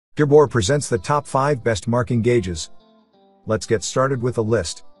Gearbor presents the top 5 best marking gauges. Let's get started with the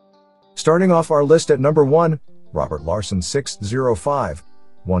list. Starting off our list at number 1, Robert Larson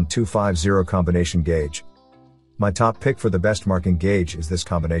 605-1250 combination gauge. My top pick for the best marking gauge is this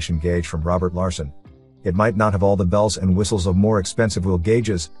combination gauge from Robert Larson. It might not have all the bells and whistles of more expensive wheel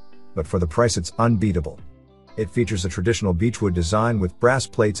gauges, but for the price it's unbeatable. It features a traditional beechwood design with brass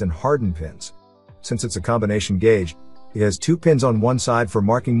plates and hardened pins. Since it's a combination gauge, it has 2 pins on one side for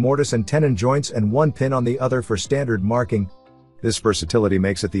marking mortise and tenon joints and 1 pin on the other for standard marking. This versatility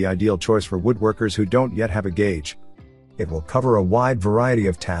makes it the ideal choice for woodworkers who don't yet have a gauge. It will cover a wide variety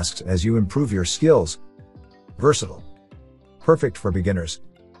of tasks as you improve your skills. Versatile. Perfect for beginners.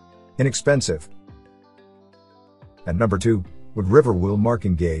 Inexpensive. At number 2, Wood River Wheel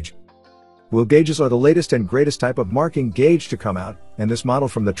Marking Gauge. Wheel gauges are the latest and greatest type of marking gauge to come out, and this model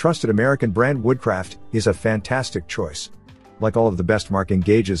from the trusted American brand Woodcraft is a fantastic choice. Like all of the best marking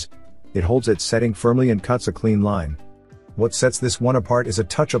gauges, it holds its setting firmly and cuts a clean line. What sets this one apart is a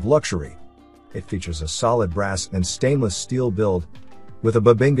touch of luxury. It features a solid brass and stainless steel build, with a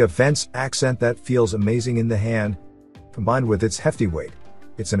Bubinga fence accent that feels amazing in the hand. Combined with its hefty weight,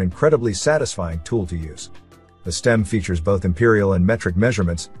 it's an incredibly satisfying tool to use. The stem features both imperial and metric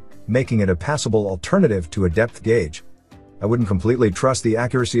measurements, making it a passable alternative to a depth gauge. I wouldn't completely trust the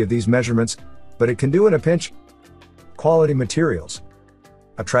accuracy of these measurements, but it can do in a pinch. Quality materials.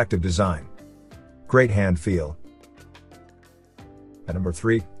 Attractive design. Great hand feel. At number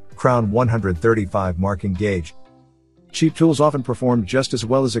 3, Crown 135 Marking Gauge. Cheap tools often perform just as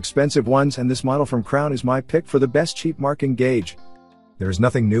well as expensive ones, and this model from Crown is my pick for the best cheap marking gauge. There is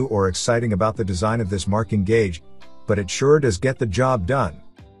nothing new or exciting about the design of this marking gauge, but it sure does get the job done.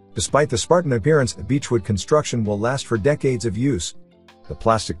 Despite the Spartan appearance, the beechwood construction will last for decades of use. The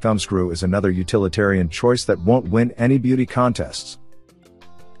plastic thumbscrew is another utilitarian choice that won't win any beauty contests.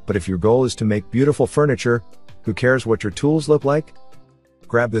 But if your goal is to make beautiful furniture, who cares what your tools look like?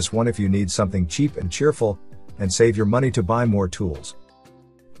 Grab this one if you need something cheap and cheerful, and save your money to buy more tools.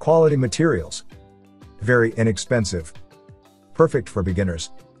 Quality materials. Very inexpensive. Perfect for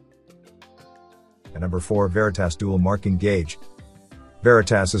beginners. At number 4, Veritas Dual Marking Gauge.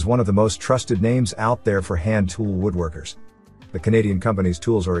 Veritas is one of the most trusted names out there for hand tool woodworkers. The Canadian company's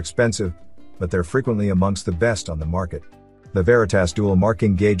tools are expensive, but they're frequently amongst the best on the market. The Veritas Dual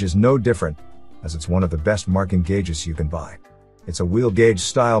Marking Gauge is no different, as it's one of the best marking gauges you can buy. It's a wheel gauge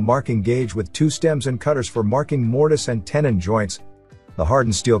style marking gauge with 2 stems and cutters for marking mortise and tenon joints. The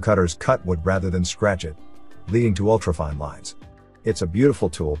hardened steel cutters cut wood rather than scratch it, leading to ultrafine lines. It's a beautiful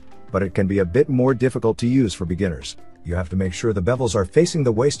tool, but it can be a bit more difficult to use for beginners. You have to make sure the bevels are facing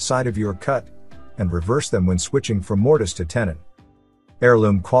the waste side of your cut, and reverse them when switching from mortise to tenon.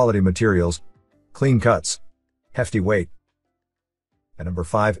 Heirloom quality materials. Clean cuts. Hefty weight. At number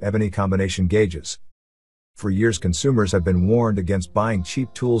 5, Ebony Combination Gauges. For years consumers have been warned against buying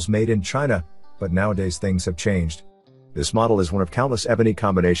cheap tools made in China, but nowadays things have changed. This model is one of countless ebony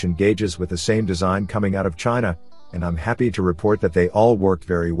combination gauges with the same design coming out of China, and I'm happy to report that they all work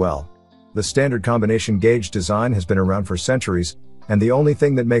very well. The standard combination gauge design has been around for centuries, and the only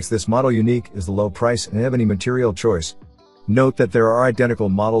thing that makes this model unique is the low price and ebony material choice. Note that there are identical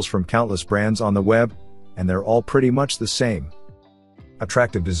models from countless brands on the web, and they're all pretty much the same.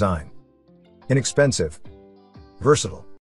 Attractive design. Inexpensive. Versatile.